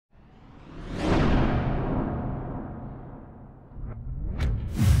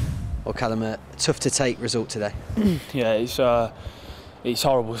Well, Callum, a tough to take result today. Yeah, it's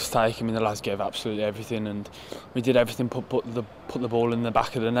horrible to take. I mean, the lads gave absolutely everything, and we did everything. Put the ball in the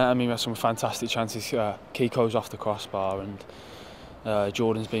back of the net. I mean, we had some fantastic chances. Kiko's off the crossbar, and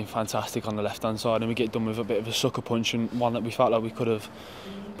Jordan's been fantastic on the left-hand side, and we get done with a bit of a sucker punch, and one that we felt like we could have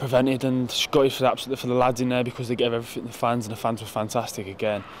prevented, and gutted for the lads in there because they gave everything to the fans, and the fans were fantastic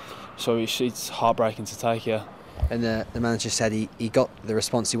again. So it's heartbreaking to take, yeah. And the manager said he got the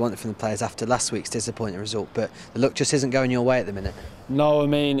response he wanted from the players after last week's disappointing result, but the luck just isn't going your way at the minute. No, I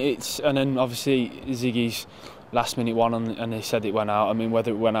mean, and then obviously Ziggy's last minute one, and they said it went out. I mean,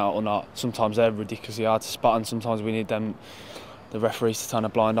 whether it went out or not, sometimes they're ridiculously hard to spot, and sometimes we need them, the referees, to turn a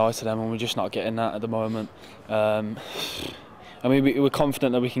blind eye to them, and we're just not getting that at the moment. I mean, we're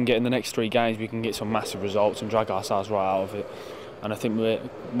confident that we can get in the next 3 games, we can get some massive results and drag ourselves right out of it. And I think we're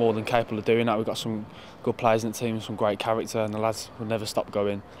more than capable of doing that. We've got some good players in the team, some great character, and the lads will never stop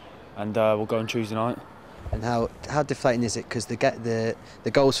going. And we'll go on Tuesday night. And how deflating is it? Because the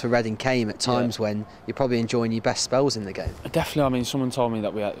goals for Reading came at times when you're probably enjoying your best spells in the game. Definitely. I mean, someone told me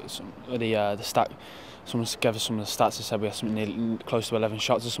that we had the stat. Someone gave us some of the stats and said we had something nearly close to 11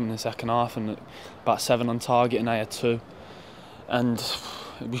 shots or something in the second half, and about 7 on target, and they had 2. And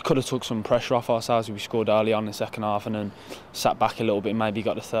we could have took some pressure off ourselves if we scored early on in the second half and then sat back a little bit and maybe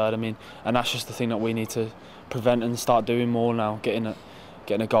got the 3rd. I mean, and that's just the thing that we need to prevent and start doing more now, getting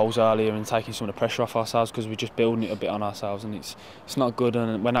the goals earlier and taking some of the pressure off ourselves, because we're just building it a bit on ourselves, and it's not good,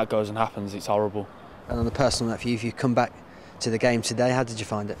 and when that goes and happens, it's horrible. And on the personal note for you, if you come back to the game today, how did you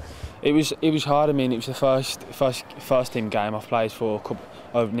find it? It was hard. I mean, it was the first team game I've played for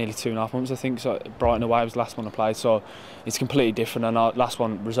over nearly 2.5 months, I think. So Brighton away was the last one I played, so it's completely different. And our last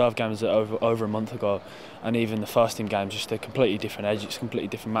one, reserve game, was over a month ago, and even the first team game, just a completely different edge. It's a completely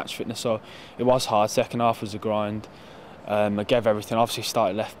different match fitness. So it was hard. Second half was a grind. I gave everything. Obviously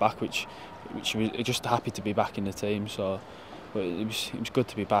started left back, which was just happy to be back in the team. So but it was good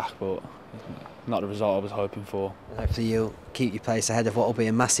to be back, but not the result I was hoping for. Hopefully you'll keep your place ahead of what will be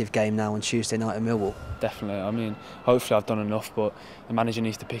a massive game now on Tuesday night at Millwall. Definitely. I mean, hopefully I've done enough, but the manager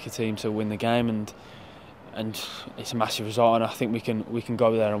needs to pick a team to win the game, and it's a massive result, and I think we can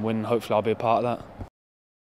go there and win, and hopefully I'll be a part of that.